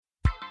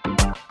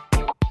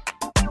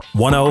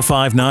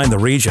1059 The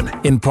Region,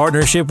 in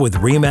partnership with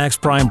RE/MAX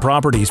Prime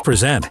Properties,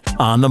 present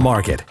On the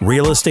Market,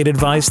 real estate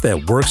advice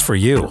that works for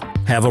you.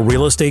 Have a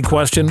real estate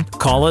question?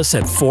 Call us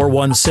at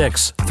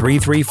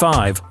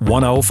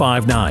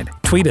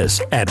 416-335-1059. Tweet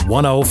us at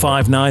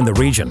 1059 The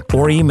Region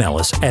or email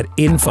us at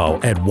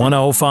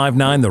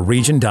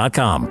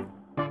info@1059theregion.com.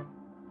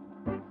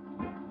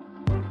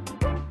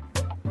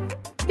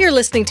 You're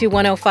listening to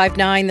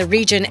 1059 The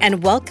Region,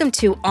 and welcome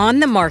to On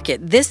the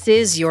Market. This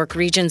is York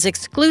Region's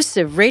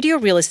exclusive radio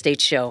real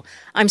estate show.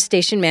 I'm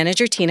station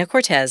manager Tina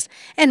Cortez,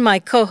 and my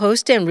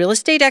co-host and real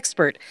estate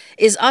expert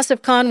is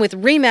Asif Khan with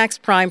RE/MAX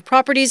Prime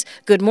Properties.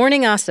 Good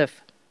morning,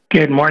 Asif.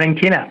 Good morning,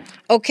 Tina.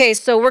 Okay,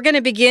 so we're going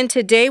to begin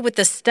today with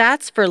the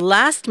stats for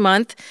last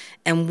month.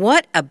 And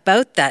what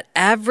about that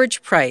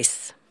average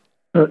price?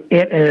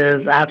 It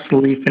is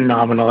absolutely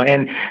phenomenal.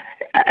 And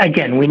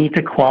again, we need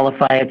to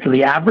qualify it. So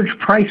the average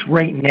price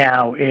right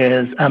now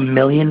is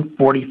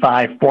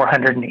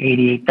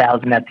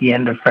 $1,045,488,000 at the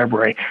end of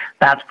February.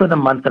 That's for the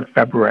month of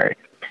February.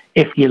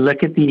 If you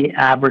look at the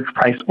average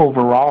price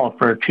overall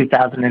for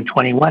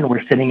 2021,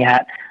 we're sitting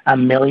at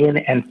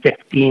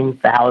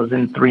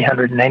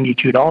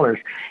 $1,015,392.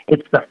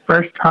 It's the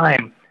first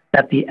time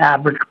that the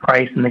average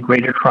price in the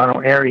Greater Toronto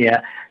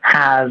Area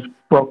has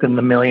broken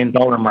the $1 million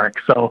mark.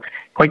 So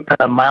quite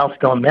a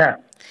milestone there.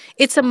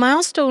 It's a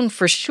milestone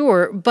for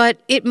sure, but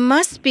it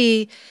must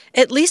be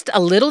at least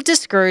a little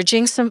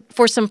discouraging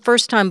for some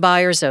first-time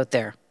buyers out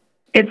there.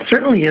 It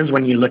certainly is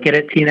when you look at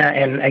it, Tina.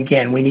 And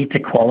again, we need to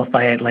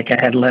qualify it like I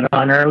had led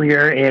on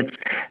earlier. It's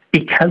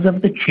because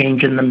of the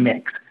change in the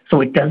mix.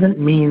 So it doesn't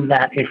mean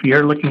that if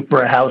you're looking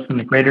for a house in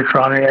the Greater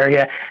Toronto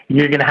Area,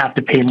 you're going to have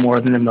to pay more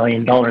than $1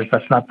 million.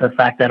 That's not the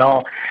fact at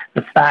all.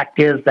 The fact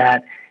is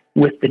that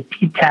with the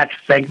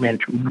detached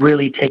segment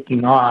really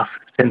taking off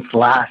since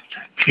last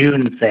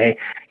June, say,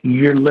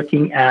 you're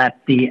looking at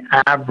the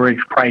average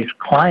price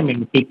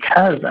climbing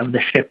because of the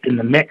shift in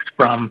the mix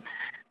from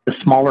the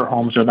smaller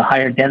homes or the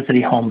higher density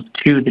homes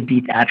to the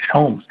detached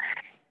homes.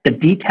 The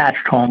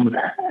detached homes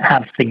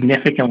have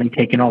significantly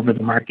taken over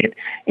the market.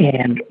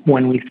 And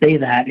when we say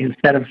that,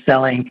 instead of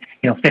selling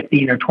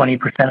 15 or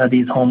 20% of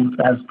these homes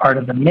as part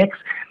of the mix,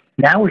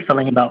 now we're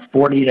selling about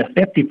 40 to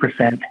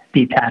 50%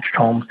 detached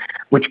homes,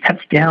 which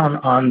cuts down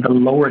on the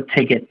lower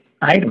ticket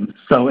items.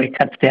 So it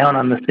cuts down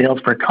on the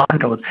sales for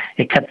condos.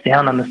 It cuts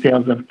down on the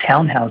sales of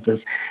townhouses.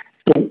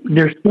 So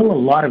there's still a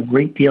lot of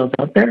great deals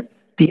out there.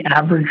 The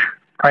average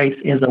price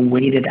is a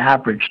weighted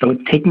average. So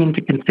it's taking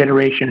into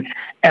consideration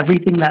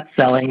everything that's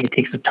selling. It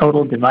takes a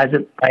total, divides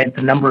it by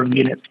the number of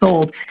units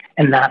sold,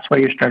 and that's why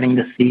you're starting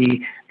to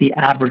see the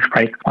average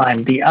price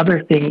climb. The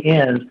other thing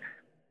is,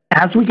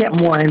 as we get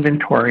more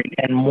inventory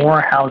and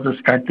more houses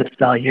start to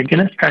sell, you're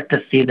going to start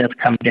to see this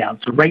come down.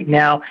 So right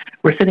now,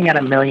 we're sitting at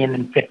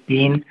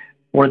 $1,015,000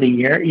 for the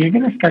year. You're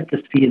going to start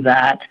to see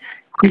that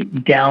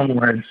creep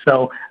downwards.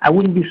 So I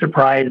wouldn't be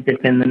surprised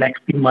if in the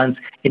next few months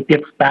it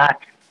dips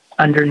back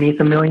underneath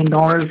 $1 million,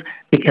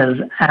 because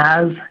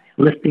as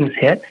listings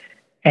hit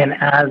and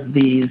as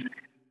these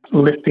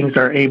listings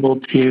are able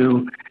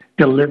to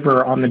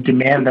deliver on the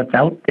demand that's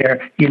out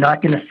there, you're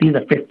not going to see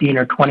the 15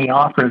 or 20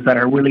 offers that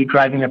are really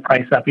driving the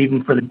price up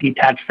even for the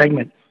detached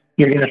segment.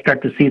 You're going to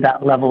start to see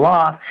that level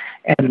off,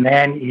 and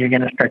then you're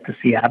going to start to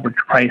see average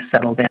price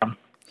settle down.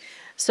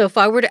 So if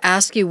I were to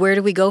ask you, where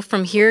do we go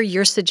from here?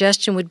 Your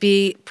suggestion would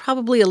be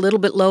probably a little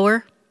bit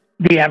lower?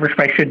 The average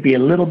price should be a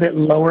little bit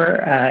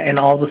lower, and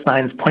all the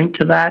signs point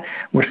to that.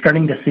 We're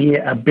starting to see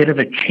a bit of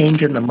a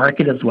change in the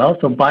market as well.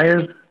 So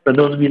buyers, for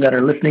those of you that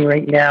are listening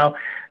right now,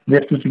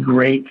 this is a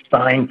great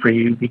sign for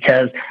you,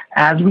 because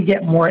as we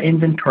get more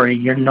inventory,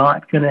 you're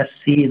not going to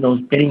see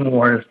those bidding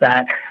wars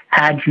that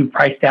had you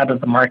priced out of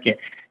the market.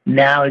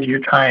 Now is your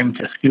time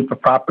to scoop a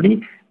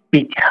property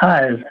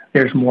because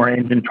there's more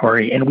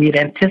inventory. And we had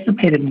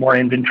anticipated more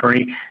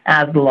inventory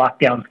as the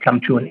lockdowns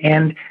come to an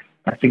end.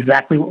 That's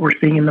exactly what we're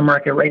seeing in the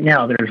market right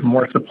now. There's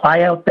more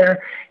supply out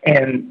there,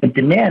 and the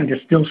demand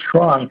is still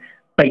strong,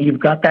 but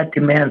you've got that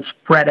demand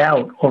spread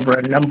out over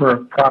a number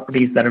of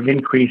properties that have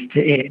increased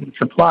in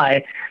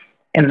supply,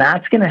 and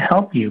that's going to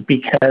help you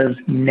because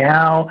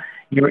now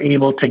you're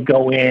able to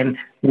go in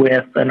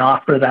with an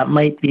offer that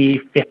might be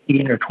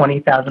 $15,000 or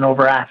 $20,000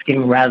 over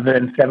asking rather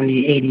than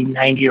 $70,000,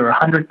 $80,000, $90,000 or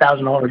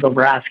 $100,000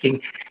 over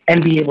asking,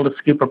 and be able to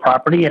scoop a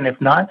property. And if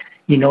not,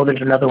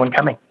 there's another one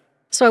coming.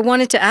 So I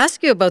wanted to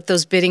ask you about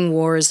those bidding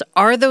wars.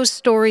 Are those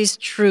stories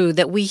true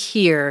that we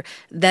hear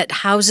that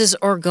houses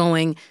are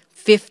going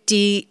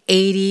 $50,000,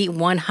 $80,000,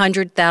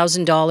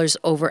 $100,000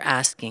 over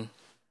asking?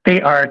 They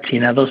are,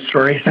 Tina. Those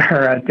stories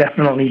are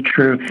definitely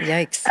true.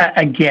 Yikes.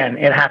 Again,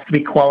 it has to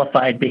be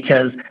qualified,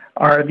 because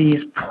are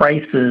these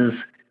prices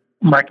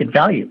market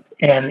value?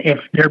 And if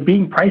they're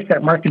being priced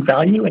at market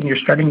value and you're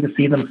starting to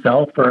see them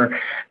sell for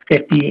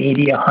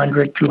 $50,000, $80,000,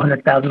 $100,000,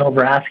 $200,000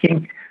 over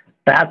asking,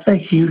 that's a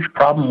huge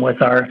problem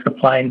with our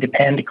supply and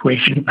demand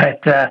equation.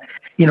 But,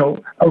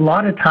 a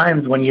lot of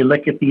times when you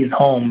look at these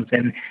homes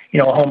and,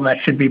 a home that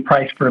should be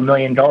priced for $1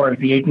 million,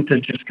 the agent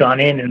has just gone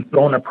in and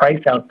thrown a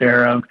price out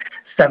there of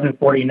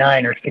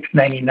 $749 or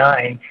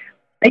 $699.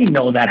 they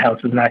know that house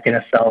is not going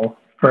to sell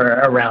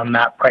for around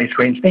that price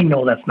range. They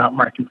know that's not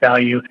market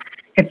value.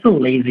 It's a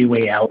lazy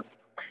way out.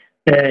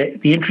 The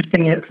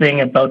interesting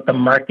thing about the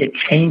market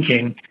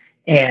changing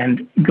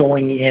and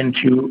going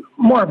into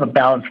more of a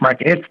balanced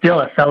market, it's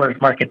still a seller's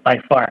market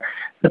by far,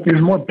 but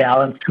there's more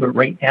balance to it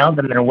right now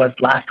than there was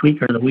last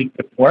week or the week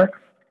before.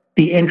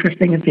 The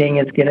interesting thing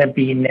is going to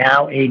be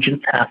now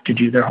agents have to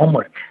do their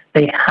homework.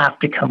 They have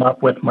to come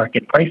up with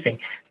market pricing.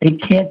 They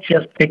can't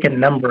just pick a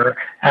number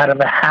out of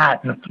a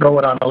hat and throw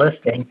it on a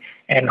listing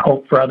and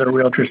hope for other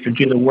realtors to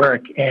do the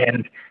work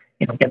and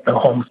get the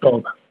home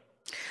sold.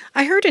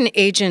 I heard an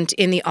agent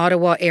in the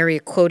Ottawa area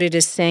quoted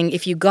as saying,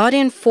 if you got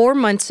in 4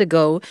 months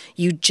ago,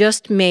 you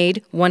just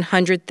made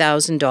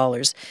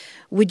 $100,000.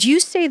 Would you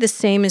say the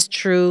same is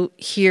true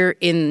here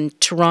in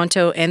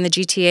Toronto and the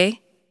GTA?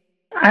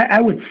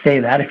 I would say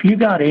that. If you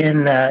got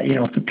in,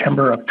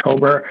 September,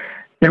 October,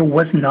 there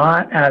was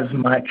not as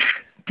much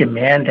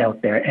demand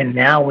out there. And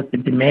now with the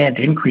demand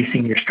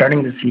increasing, you're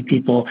starting to see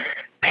people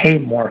pay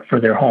more for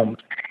their homes.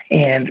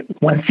 And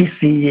once you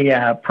see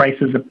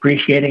prices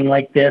appreciating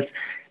like this,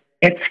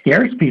 it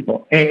scares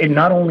people. It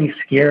not only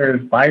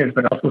scares buyers,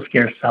 but also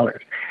scares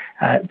sellers.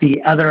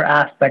 The other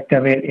aspect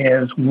of it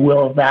is,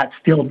 will that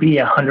still be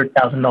a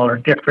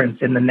 $100,000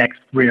 difference in the next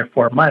 3 or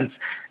 4 months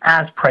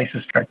as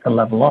prices start to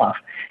level off?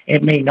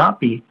 It may not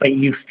be, but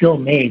you still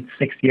made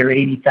 $60,000 or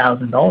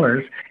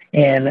 $80,000,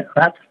 and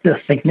that's a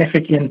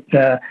significant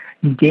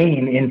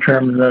gain in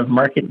terms of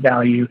market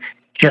value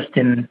just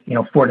in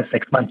 4 to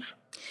 6 months.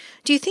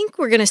 Do you think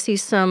we're going to see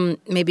some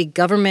maybe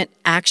government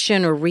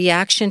action or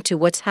reaction to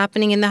what's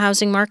happening in the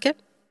housing market?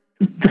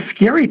 The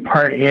scary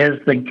part is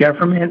the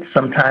government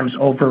sometimes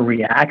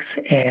overreacts,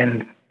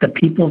 and the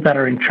people that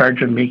are in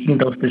charge of making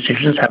those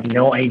decisions have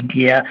no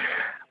idea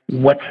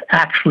what's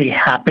actually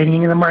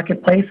happening in the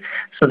marketplace.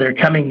 So they're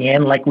coming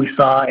in like we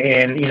saw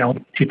in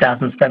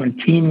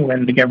 2017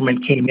 when the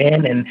government came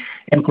in and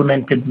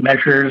implemented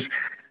measures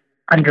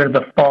under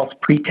the false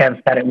pretense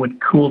that it would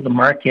cool the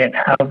market.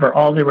 However,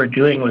 all they were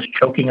doing was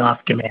choking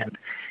off demand,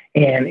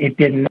 and it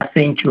did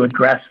nothing to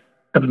address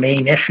the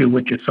main issue,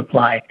 which is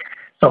supply.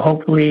 So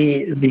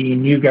hopefully the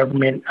new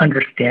government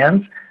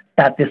understands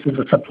that this is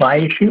a supply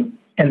issue,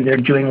 and they're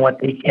doing what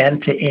they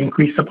can to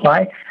increase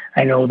supply.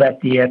 I know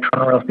that the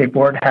Toronto Real Estate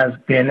Board has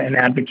been an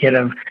advocate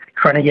of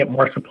trying to get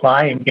more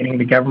supply and getting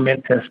the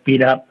government to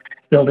speed up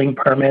building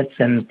permits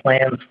and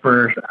plans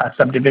for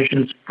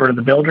subdivisions for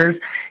the builders,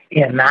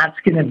 and that's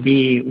going to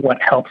be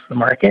what helps the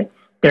market.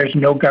 There's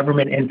no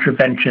government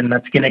intervention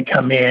that's going to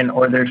come in,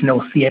 or there's no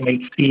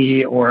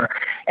CMHC or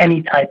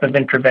any type of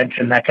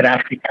intervention that could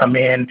actually come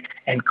in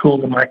and cool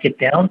the market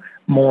down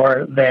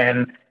more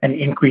than an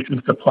increase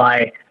in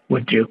supply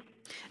would do.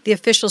 The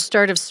official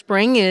start of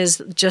spring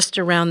is just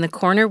around the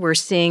corner. We're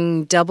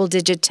seeing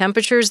double-digit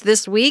temperatures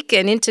this week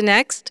and into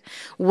next.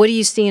 What do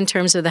you see in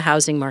terms of the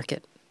housing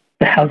market?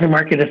 The housing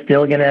market is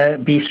still going to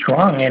be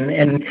strong.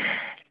 And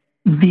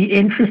the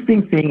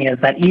interesting thing is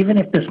that even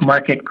if this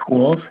market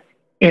cools,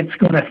 it's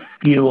going to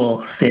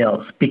fuel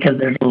sales, because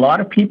there's a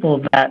lot of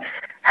people that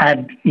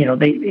had,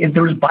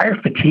 there was buyer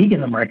fatigue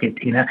in the market,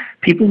 Tina.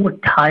 People were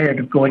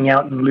tired of going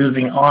out and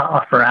losing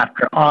offer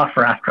after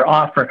offer after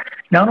offer,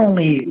 not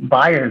only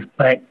buyers,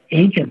 but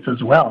agents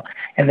as well.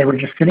 And they were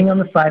just sitting on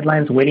the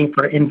sidelines waiting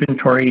for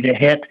inventory to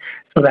hit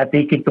so that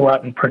they could go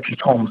out and purchase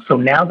homes. So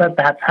now that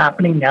that's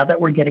happening, now that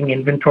we're getting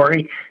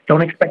inventory,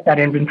 don't expect that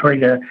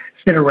inventory to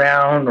sit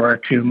around or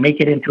to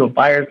make it into a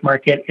buyer's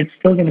market. It's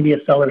still going to be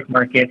a seller's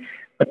market,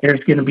 but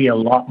there's going to be a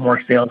lot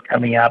more sales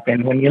coming up.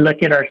 And when you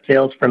look at our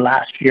sales for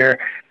last year,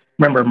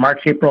 remember,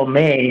 March, April,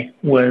 May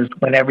was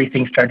when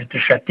everything started to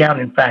shut down.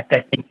 In fact,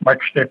 I think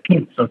March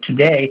 13th. So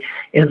today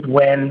is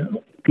when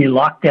the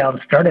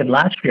lockdown started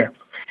last year.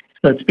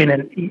 So it's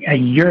been a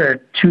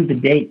year to the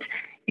date.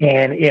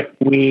 And if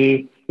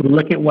we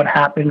look at what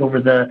happened over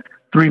the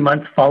 3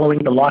 months following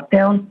the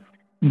lockdown,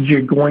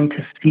 you're going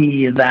to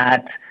see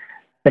that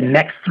the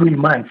next 3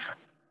 months,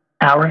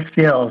 our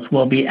sales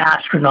will be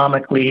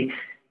astronomically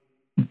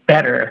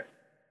better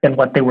than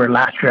what they were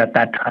last year at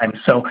that time.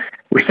 So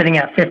we're sitting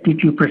at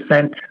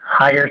 52%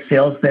 higher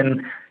sales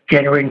than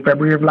January and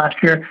February of last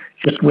year.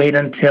 Just wait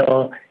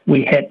until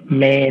we hit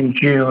May and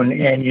June,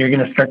 and you're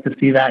going to start to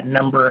see that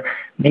number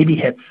maybe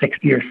hit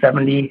 60 or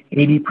 70,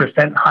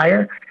 80%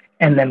 higher,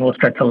 and then we'll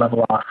start to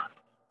level off.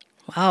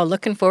 Wow,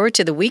 looking forward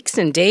to the weeks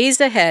and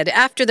days ahead.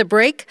 After the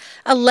break,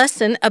 a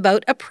lesson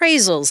about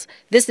appraisals.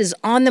 This is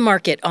On the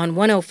Market on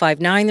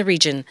 105.9 The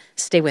Region.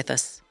 Stay with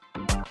us.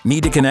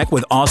 Need to connect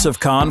with Asif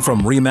Khan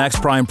from RE/MAX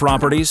Prime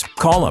Properties?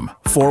 Call him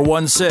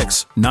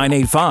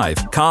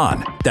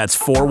 416-985-KHAN. That's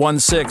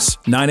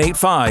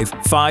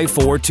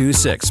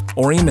 416-985-5426.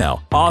 Or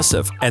email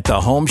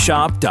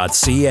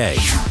asif@thehomeshop.ca.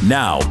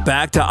 Now,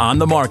 back to On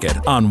the Market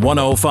on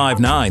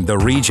 105.9 The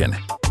Region.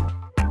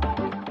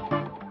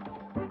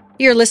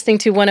 You're listening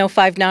to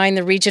 105.9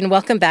 The Region.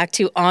 Welcome back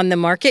to On the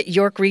Market,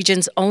 York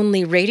Region's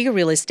only radio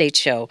real estate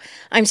show.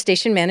 I'm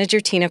station manager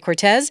Tina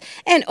Cortez,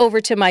 and over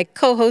to my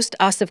co-host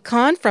Asif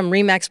Khan from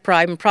RE/MAX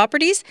Prime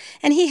Properties,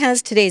 and he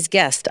has today's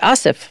guest.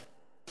 Asif.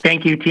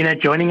 Thank you, Tina.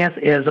 Joining us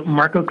is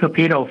Marco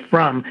Cupido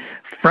from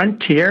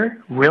Frontier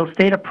Real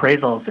Estate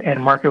Appraisals,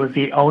 and Marco is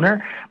the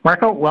owner.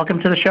 Marco,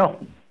 welcome to the show.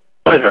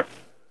 Pleasure.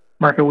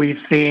 Marco, we've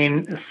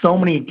seen so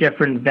many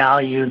different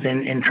values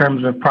in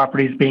terms of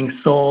properties being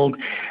sold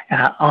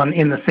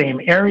in the same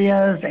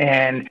areas,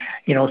 and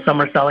some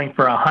are selling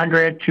for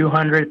 $100,000,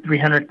 $200,000,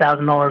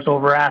 $300,000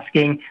 over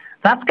asking.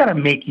 That's got to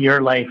make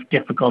your life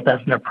difficult as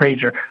an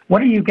appraiser.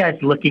 What are you guys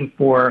looking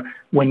for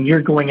when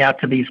you're going out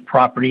to these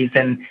properties,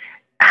 and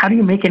how do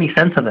you make any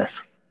sense of this?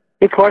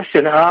 Good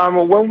question.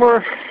 When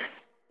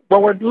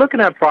we're looking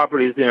at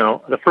properties,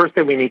 the first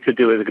thing we need to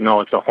do is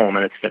acknowledge the home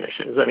and its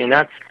finishes. I mean,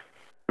 that's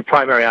the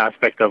primary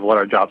aspect of what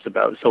our job's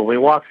about. So when we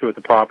walk through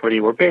the property,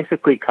 we're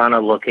basically kind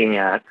of looking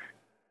at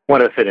what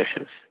are the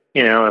finishes.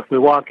 If we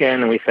walk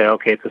in and we say,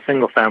 okay, it's a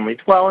single-family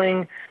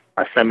dwelling,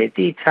 a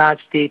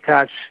semi-detached,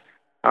 detached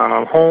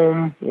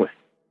home with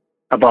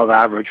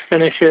above-average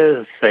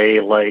finishes, say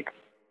like,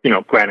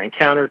 granite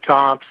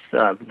countertops,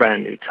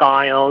 brand new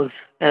tiles,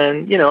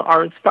 and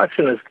our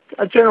inspection is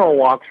a general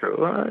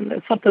walkthrough. And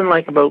it's something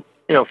like about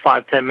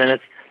 5-10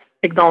 minutes,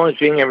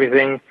 acknowledging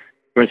everything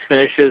from its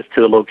finishes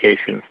to the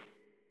location.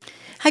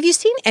 Have you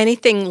seen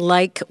anything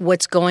like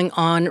what's going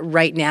on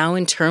right now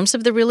in terms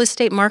of the real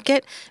estate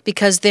market?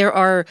 Because there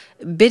are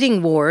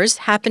bidding wars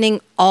happening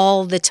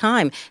all the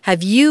time.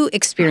 Have you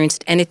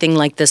experienced anything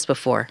like this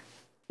before?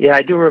 Yeah,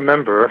 I do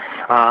remember.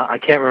 I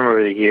can't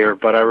remember the year,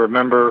 but I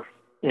remember,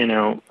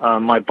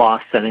 my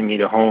boss sending me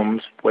to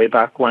homes way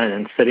back when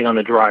and sitting on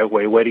the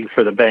driveway waiting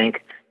for the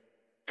bank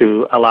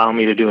to allow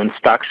me to do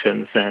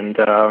inspections. And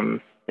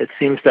it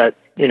seems that,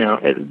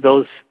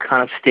 those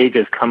kind of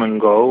stages come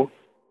and go.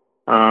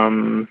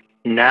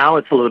 Now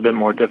it's a little bit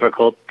more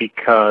difficult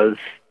because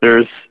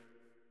the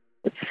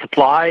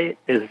supply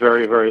is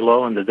very, very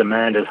low and the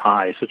demand is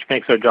high, which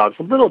makes our jobs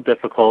a little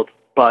difficult.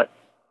 But at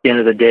the end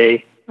of the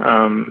day,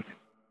 there's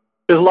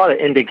a lot of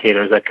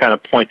indicators that kind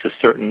of point to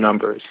certain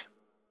numbers.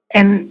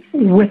 And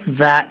with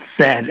that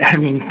said, I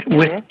mean,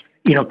 with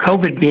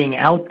COVID being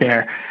out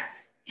there,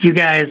 you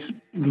guys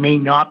may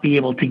not be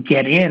able to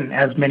get in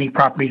as many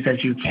properties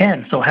as you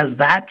can. So has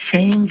that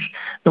changed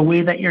the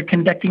way that you're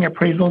conducting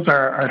appraisals?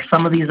 Are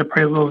some of these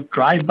appraisals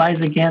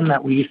drive-bys again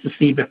that we used to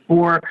see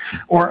before?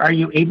 Or are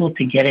you able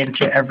to get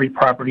into every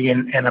property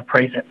and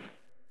appraise it?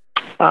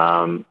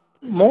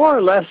 More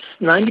or less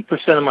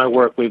 90% of my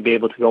work we'd be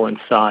able to go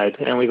inside,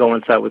 and we go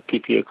inside with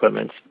PPE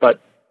equipment.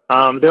 But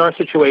there are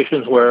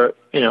situations where,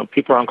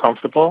 people are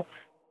uncomfortable,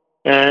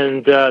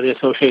 and the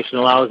association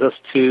allows us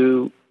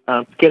to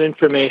get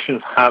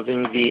information,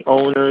 having the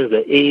owner,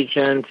 the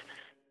agent,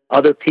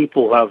 other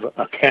people who have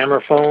a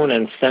camera phone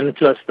and send it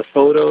to us the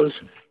photos.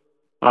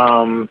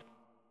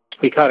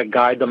 We kind of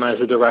guide them as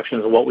the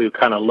directions of what we're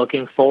kind of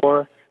looking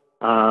for.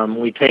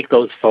 We take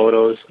those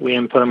photos, we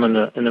input them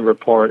in the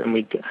report, and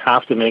we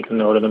have to make a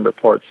note in the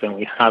report saying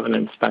we haven't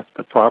inspected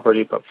the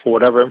property, but for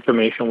whatever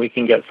information we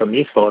can get from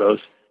these photos,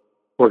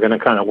 we're going to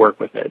kind of work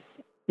with it.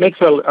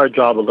 Makes our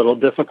job a little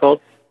difficult,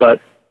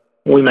 but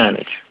we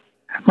manage.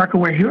 Marco,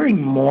 we're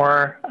hearing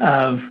more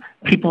of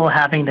people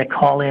having to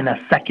call in a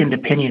second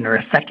opinion or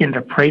a second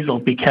appraisal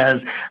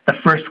because the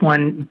first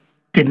one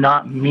did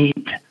not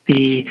meet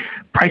the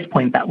price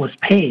point that was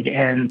paid,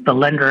 and the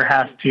lender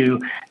has to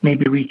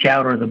maybe reach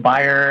out, or the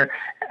buyer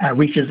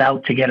reaches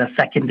out to get a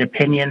second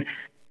opinion.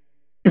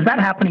 Is that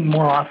happening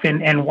more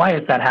often, and why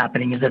is that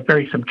happening? Is it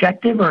very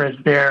subjective, or is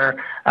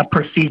there a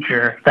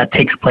procedure that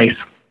takes place?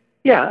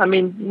 Yeah, I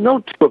mean,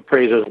 no two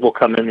appraisers will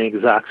come in the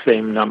exact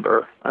same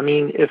number. I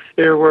mean, if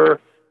there were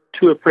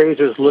two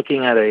appraisers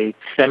looking at a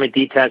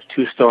semi-detached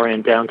two-story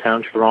in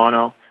downtown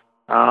Toronto,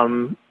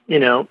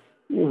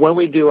 when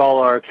we do all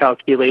our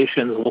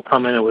calculations, we'll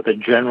come in with a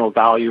general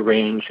value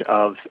range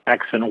of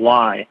X and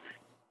Y.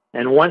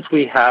 And once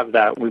we have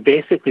that, we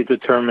basically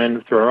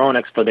determine through our own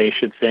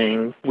explanation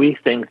saying, we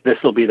think this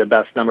will be the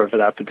best number for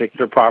that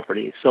particular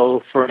property.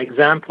 So, for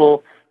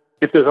example,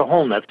 if there's a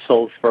home that's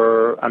sold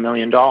for $1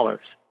 million,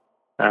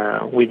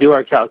 we do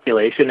our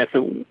calculation. If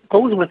it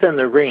goes within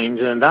the range,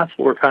 then that's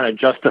what we're kind of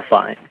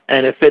justifying.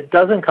 And if it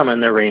doesn't come in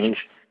the range,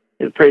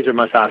 the appraiser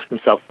must ask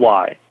himself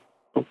why.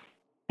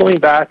 Going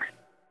back,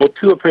 will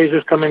two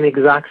appraisers come in the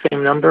exact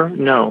same number?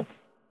 No.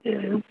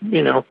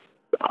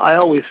 I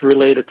always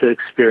relate it to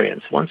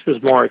experience. Once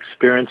there's more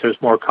experience,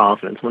 there's more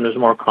confidence. When there's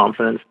more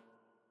confidence,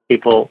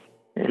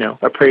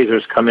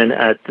 appraisers come in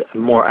at a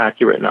more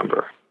accurate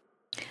number.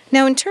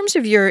 Now, in terms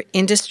of your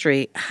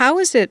industry, how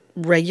is it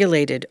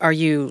regulated? Are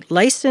you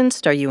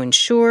licensed? Are you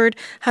insured?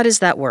 How does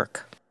that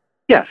work?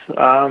 Yes,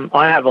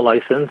 I have a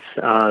license.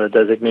 The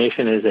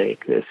designation is a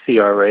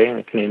CRA,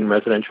 a Canadian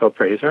Residential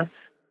Appraiser.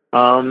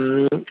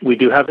 We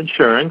do have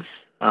insurance.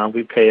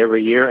 We pay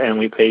every year, and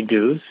we pay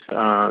dues.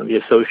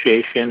 The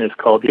association is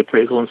called the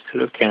Appraisal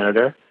Institute of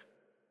Canada,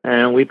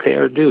 and we pay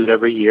our dues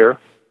every year.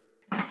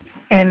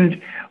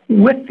 And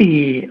with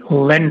the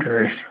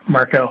lenders,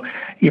 Marco,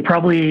 you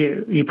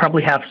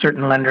probably have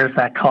certain lenders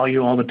that call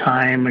you all the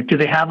time. Do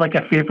they have like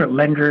a favorite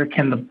lender?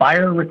 Can the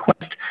buyer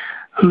request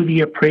who the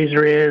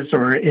appraiser is,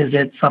 or is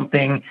it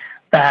something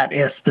that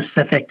is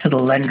specific to the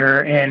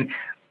lender? And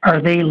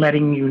are they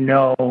letting you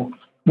know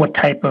what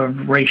type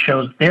of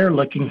ratios they're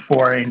looking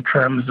for in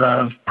terms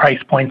of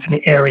price points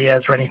in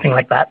areas or anything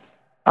like that?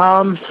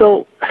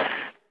 So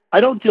I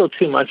don't deal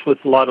too much with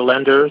a lot of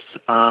lenders.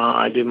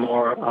 I do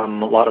more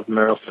a lot of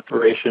marital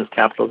separations,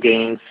 capital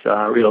gains,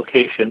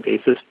 relocation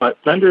basis. But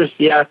lenders,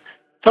 yeah,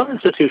 some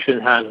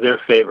institution has their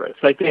favorites.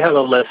 Like they have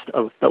a list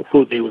of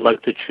who they would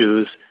like to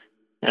choose,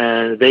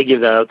 and they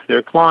give that out to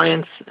their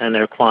clients, and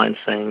their clients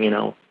saying,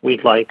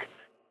 we'd like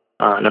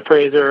an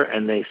appraiser,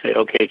 and they say,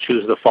 okay,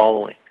 choose the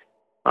following.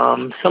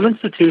 Some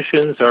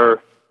institutions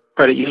or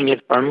credit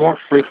unions are more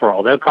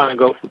free-for-all. They'll kind of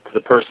go to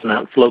the person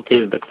that's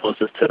located the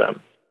closest to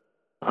them.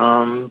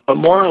 But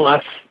more or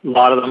less, a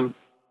lot of them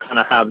kind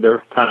of have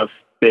their kind of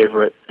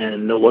favorite,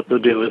 and what they'll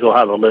do is they'll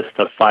have a list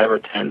of 5 or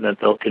 10 that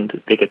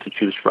they get to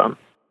choose from.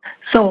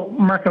 So,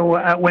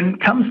 Marco, when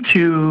it comes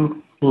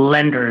to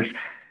lenders,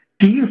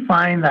 do you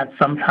find that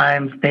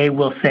sometimes they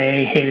will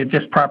say, hey,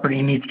 this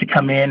property needs to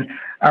come in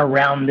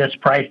around this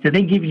price? Do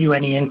they give you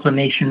any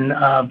inclination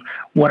of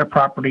what a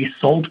property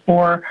sold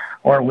for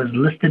or was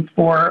listed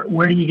for?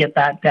 Where do you get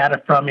that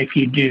data from if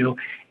you do?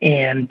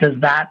 And does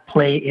that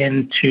play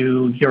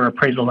into your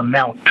appraisal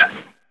amount?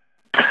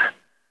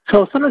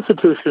 So some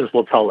institutions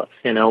will tell us,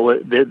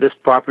 this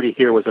property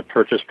here was a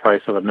purchase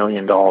price of $1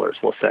 million,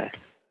 we'll say.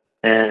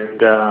 And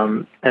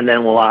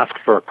then we'll ask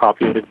for a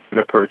copy of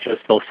the purchase.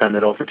 They'll send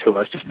it over to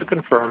us just to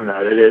confirm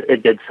that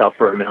it did sell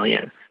for $1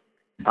 million.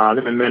 There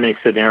have been many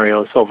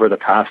scenarios over the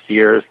past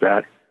years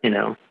that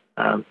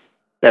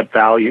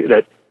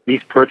that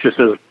these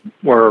purchases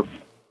were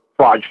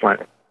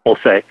fraudulent, we'll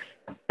say.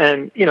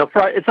 And,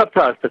 it's up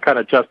to us to kind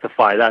of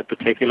justify that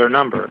particular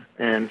number.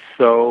 And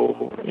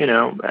so,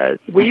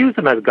 we use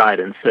them as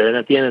guidance. And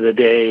at the end of the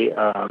day,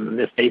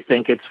 if they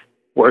think it's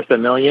worth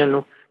 $1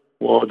 million,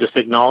 we'll just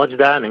acknowledge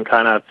that and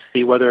kind of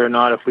see whether or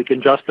not if we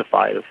can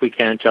justify it. If we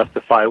can't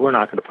justify it, we're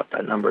not going to put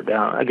that number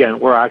down. Again,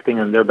 we're acting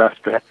in their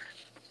best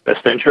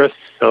interest.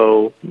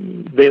 So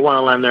they want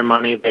to lend their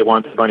money. They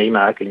want the money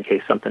back in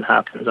case something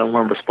happens, and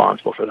we're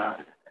responsible for that.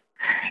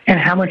 And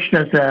how much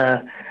does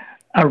a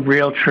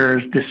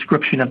realtor's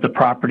description of the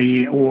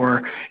property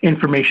or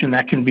information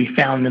that can be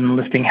found in the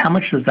listing, how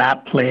much does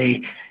that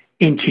play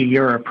into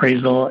your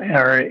appraisal,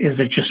 or is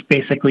it just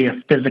basically a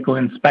physical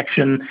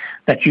inspection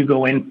that you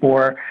go in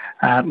for?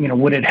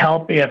 Would it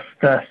help if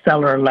the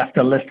seller left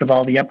a list of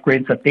all the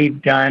upgrades that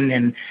they've done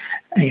and,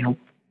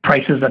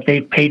 prices that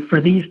they've paid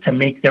for these to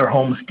make their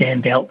home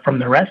stand out from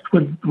the rest?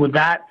 Would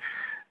that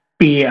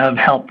be of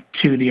help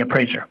to the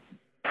appraiser?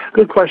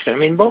 Good question. I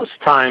mean, most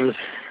times,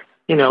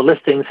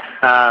 listings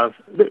have,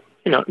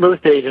 real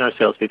estate agent or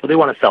salespeople, they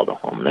want to sell the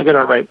home. They're going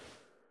to write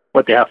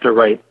what they have to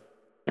write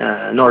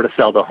in order to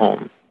sell the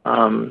home.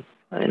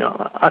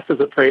 Us as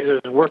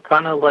appraisers, we're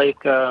kind of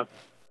like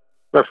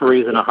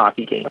referees in a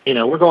hockey game.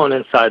 We're going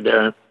inside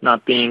there,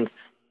 not being,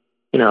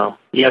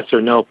 yes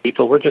or no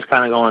people. We're just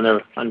kind of going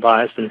there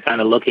unbiased and kind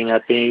of looking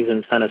at these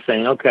and kind of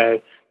saying,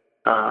 okay,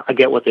 I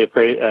get what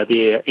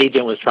the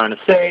agent was trying to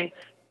say.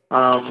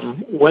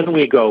 When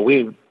we go,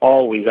 we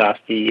always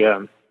ask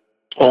the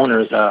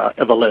owners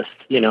of a list,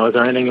 is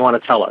there anything you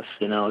want to tell us?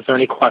 Is there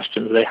any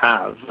questions they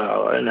have?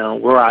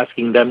 We're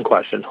asking them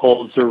questions.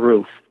 Holds the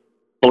roof?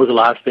 What was the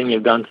last thing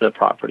you've done to the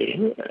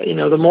property?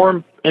 The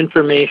more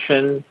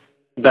information,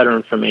 better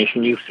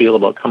information you feel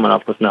about coming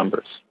up with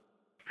numbers.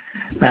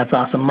 That's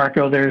awesome,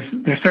 Marco. There's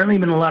certainly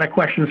been a lot of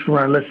questions from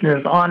our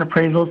listeners on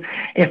appraisals.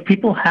 If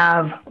people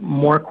have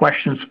more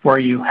questions for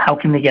you, how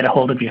can they get a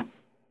hold of you?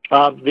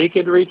 They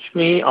can reach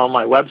me on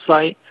my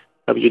website,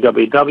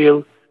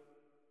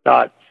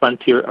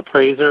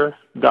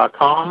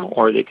 www.frontierappraiser.com,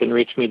 or they can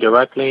reach me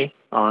directly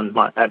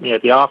at me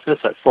at the office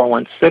at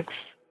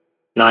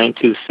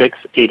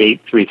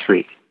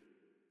 416-926-8833.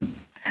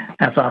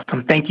 That's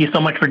awesome. Thank you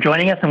so much for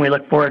joining us, and we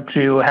look forward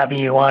to having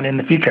you on in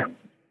the future.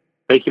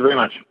 Thank you very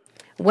much.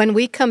 When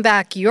we come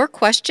back, your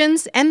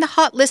questions and the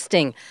hot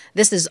listing.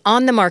 This is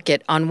On the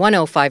Market on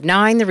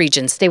 105.9 The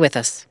Region. Stay with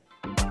us.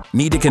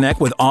 Need to connect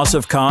with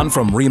Asif Khan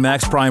from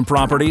RE/MAX Prime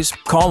Properties?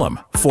 Call him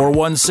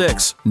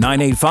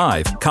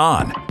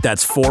 416-985-KHAN.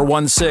 That's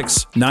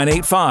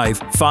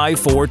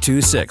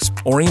 416-985-5426.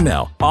 Or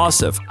email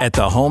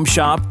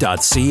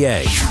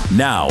asif@thehomeshop.ca.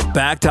 Now,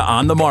 back to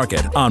On the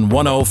Market on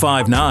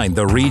 105.9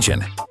 The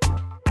Region.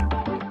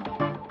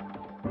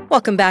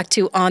 Welcome back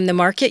to On the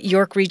Market,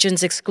 York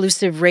Region's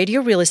exclusive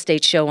radio real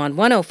estate show on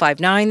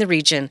 105.9 The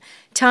Region.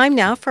 Time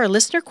now for our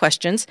listener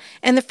questions,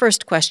 and the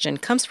first question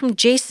comes from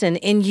Jason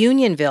in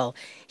Unionville.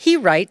 He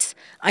writes,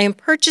 I am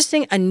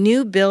purchasing a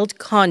new build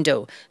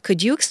condo.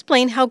 Could you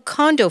explain how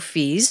condo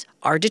fees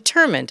are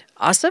determined?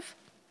 Asif?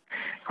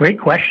 Great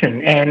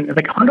question. And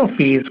the condo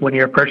fees, when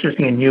you're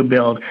purchasing a new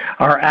build,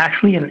 are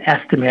actually an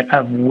estimate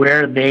of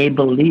where they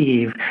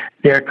believe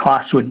their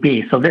costs would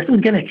be. So this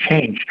is going to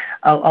change.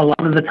 A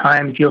lot of the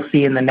times you'll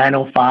see in the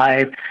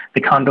 905,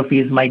 the condo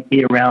fees might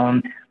be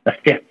around the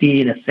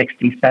 50 to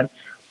 60 cents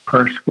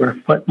per square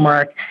foot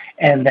mark.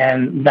 And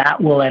then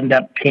that will end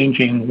up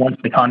changing once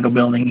the condo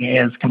building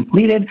is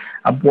completed.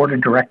 A board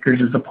of directors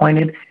is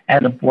appointed,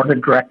 and the board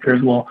of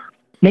directors will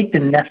make the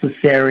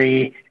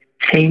necessary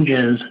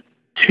changes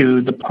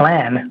to the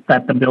plan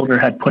that the builder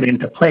had put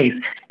into place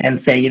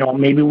and say,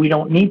 maybe we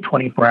don't need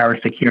 24-hour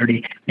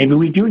security. Maybe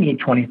we do need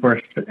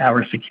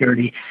 24-hour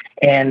security.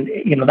 And,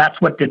 that's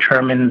what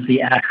determines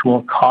the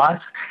actual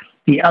cost.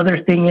 The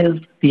other thing is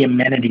the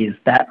amenities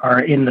that are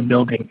in the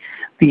building.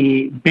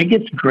 The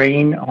biggest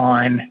drain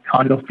on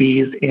condo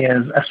fees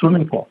is a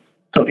swimming pool.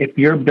 So if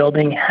your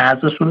building has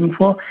a swimming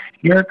pool,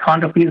 your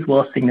condo fees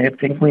will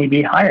significantly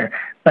be higher.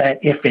 But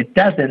if it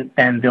doesn't,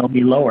 then they'll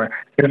be lower.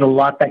 There's a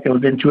lot that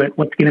goes into it.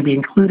 What's going to be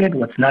included,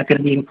 what's not going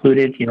to be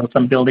included.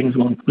 Some buildings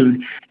will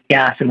include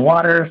gas and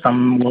water.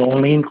 Some will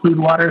only include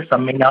water.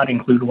 Some may not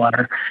include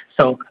water.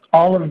 So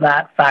all of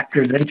that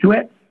factors into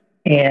it.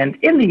 And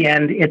in the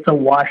end, it's a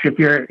wash. If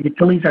your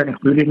utilities aren't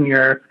included in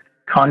your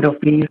condo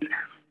fees,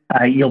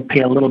 you'll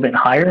pay a little bit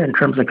higher in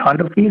terms of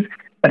condo fees.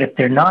 But if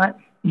they're not,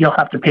 you'll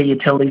have to pay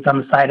utilities on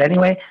the side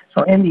anyway.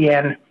 So in the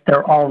end,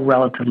 they're all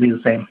relatively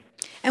the same.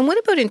 And what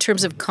about in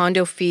terms of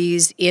condo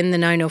fees in the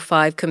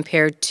 905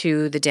 compared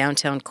to the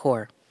downtown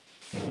core?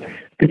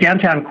 The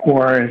downtown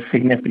core is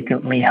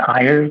significantly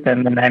higher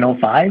than the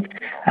 905.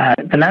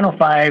 The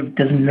 905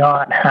 does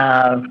not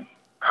have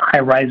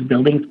high-rise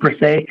buildings per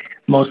se.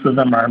 Most of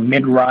them are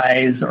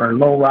mid-rise or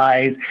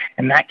low-rise,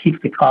 and that keeps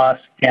the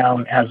cost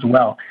down as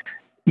well.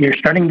 You're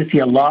starting to see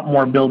a lot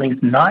more buildings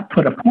not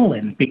put a pool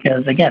in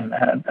because, again,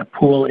 a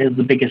pool is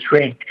the biggest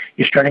drain.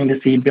 You're starting to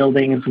see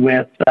buildings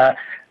with,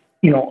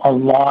 a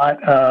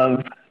lot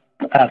of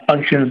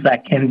functions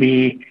that can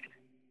be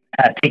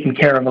taken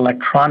care of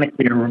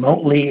electronically or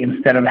remotely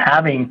instead of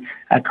having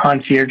a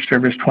concierge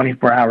service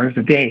 24 hours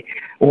a day.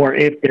 Or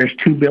if there's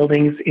two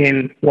buildings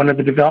in one of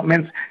the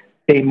developments,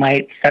 they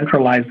might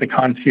centralize the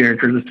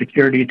concierge or the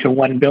security to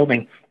one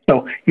building.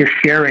 So you're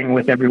sharing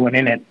with everyone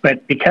in it.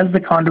 But because the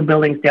condo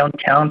buildings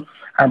downtown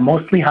are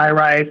mostly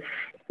high-rise,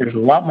 there's a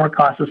lot more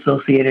costs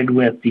associated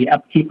with the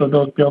upkeep of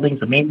those buildings,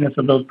 the maintenance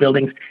of those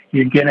buildings.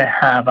 You're going to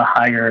have a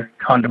higher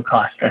condo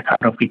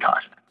fee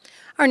cost.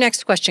 Our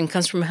next question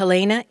comes from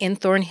Helena in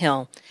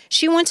Thornhill.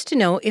 She wants to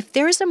know if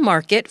there is a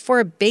market for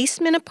a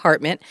basement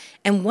apartment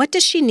and what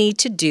does she need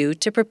to do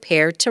to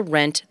prepare to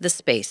rent the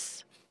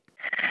space?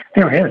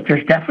 There is.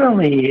 There's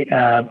definitely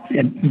a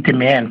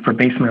demand for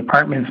basement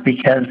apartments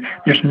because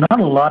there's not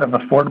a lot of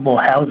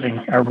affordable housing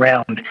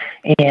around.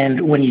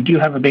 And when you do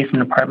have a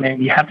basement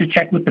apartment, you have to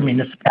check with the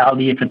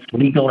municipality if it's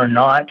legal or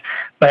not.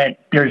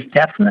 But there's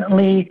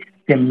definitely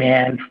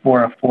demand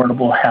for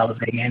affordable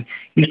housing. And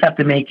you just have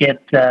to make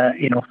it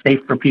safe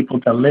for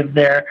people to live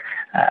there,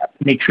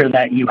 make sure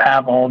that you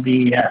have all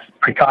the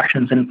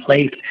precautions in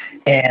place.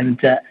 And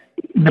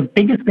the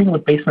biggest thing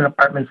with basement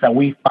apartments that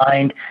we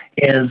find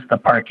is the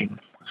parking.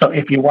 So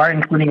if you are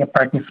including a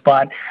parking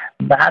spot,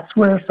 that's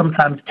where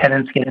sometimes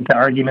tenants get into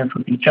arguments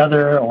with each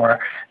other or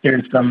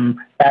there's some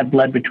bad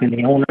blood between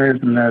the owners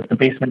and the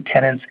basement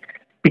tenants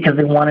because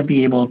they want to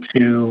be able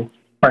to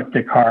park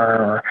their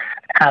car or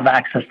have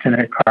access to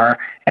their car.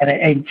 And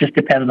it just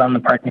depends on the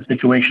parking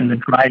situation, the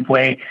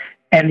driveway.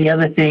 And the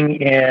other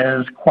thing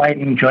is quiet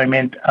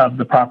enjoyment of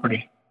the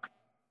property.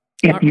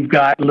 If you've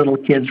got little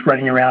kids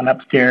running around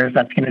upstairs,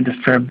 that's going to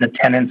disturb the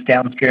tenants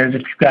downstairs.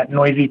 If you've got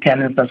noisy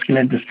tenants, that's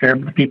going to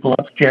disturb the people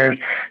upstairs.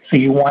 So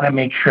you want to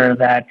make sure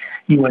that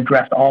you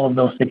address all of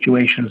those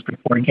situations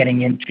before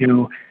getting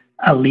into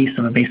a lease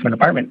of a basement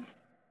apartment.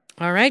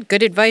 All right,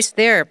 good advice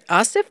there.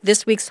 Asif,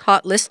 this week's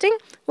hot listing,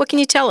 what can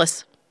you tell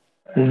us?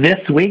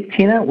 This week,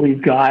 Tina,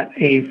 we've got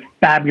a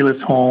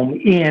fabulous home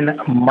in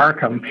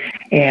Markham,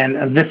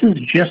 and this is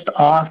just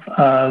off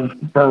of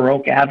Burr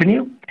Oak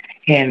Avenue.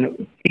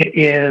 And it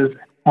is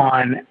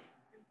on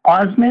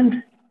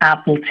Osmond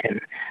Appleton.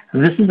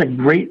 This is a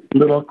great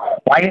little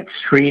quiet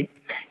street.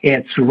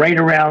 It's right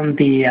around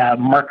the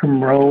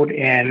Markham Road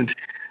and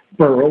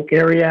Burr Oak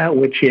area,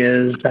 which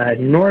is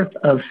north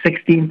of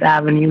 16th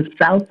Avenue,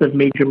 south of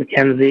Major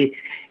Mackenzie.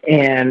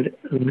 And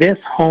this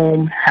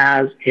home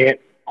has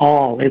it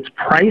all. It's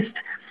priced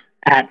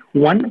at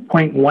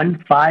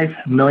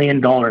 $1.15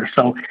 million.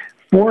 So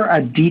for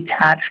a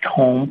detached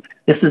home,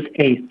 this is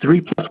a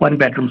 3+1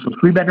 bedroom, so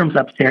 3 bedrooms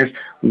upstairs,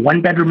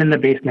 1 bedroom in the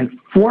basement,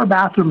 4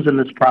 bathrooms in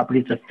this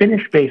property. It's a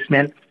finished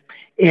basement.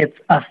 It's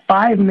a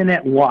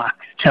 5-minute walk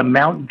to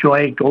Mount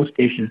Joy GO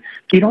Station.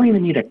 So you don't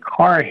even need a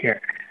car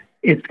here.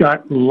 It's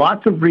got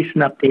lots of recent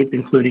updates,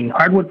 including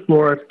hardwood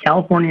floors,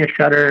 California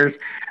shutters.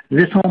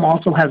 This home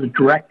also has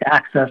direct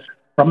access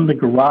from the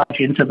garage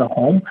into the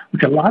home,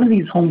 which a lot of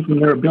these homes, when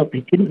they were built,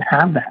 they didn't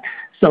have that.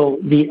 So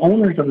the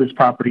owners of this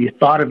property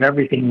thought of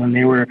everything when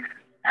they were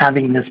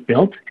having this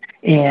built.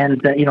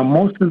 And,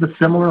 most of the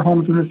similar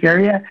homes in this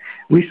area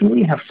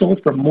recently have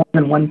sold for more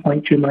than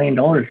 $1.2 million.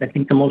 I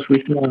think the most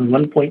recent one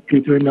was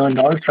 $1.23 million.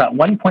 So at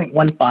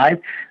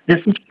 $1.15,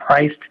 this is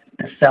priced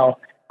to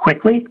sell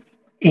quickly.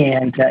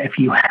 And if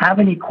you have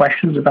any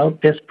questions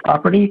about this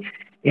property,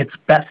 it's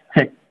best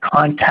to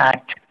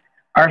contact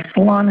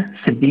Arsalan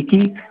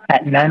Siddiqui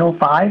at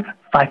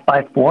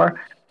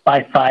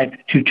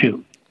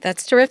 905-554-5522.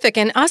 That's terrific.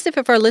 And Asif,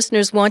 if our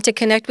listeners want to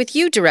connect with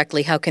you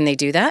directly, how can they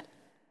do that?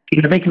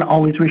 They can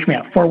always reach me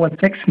at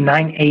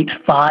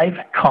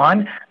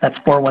 416-985-KHAN. That's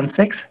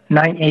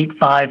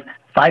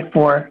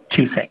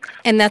 416-985-5426.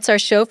 And that's our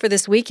show for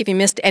this week. If you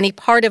missed any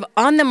part of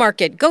On the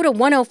Market, go to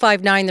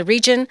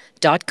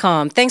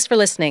 1059theregion.com. Thanks for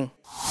listening.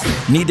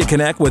 Need to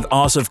connect with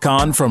Asif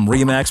Khan from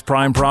RE/MAX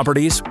Prime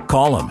Properties?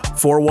 Call him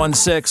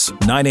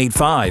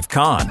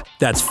 416-985-KHAN.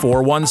 That's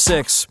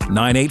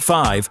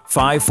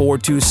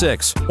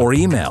 416-985-5426. Or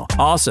email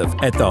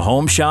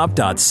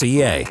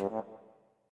asif@thehomeshop.ca.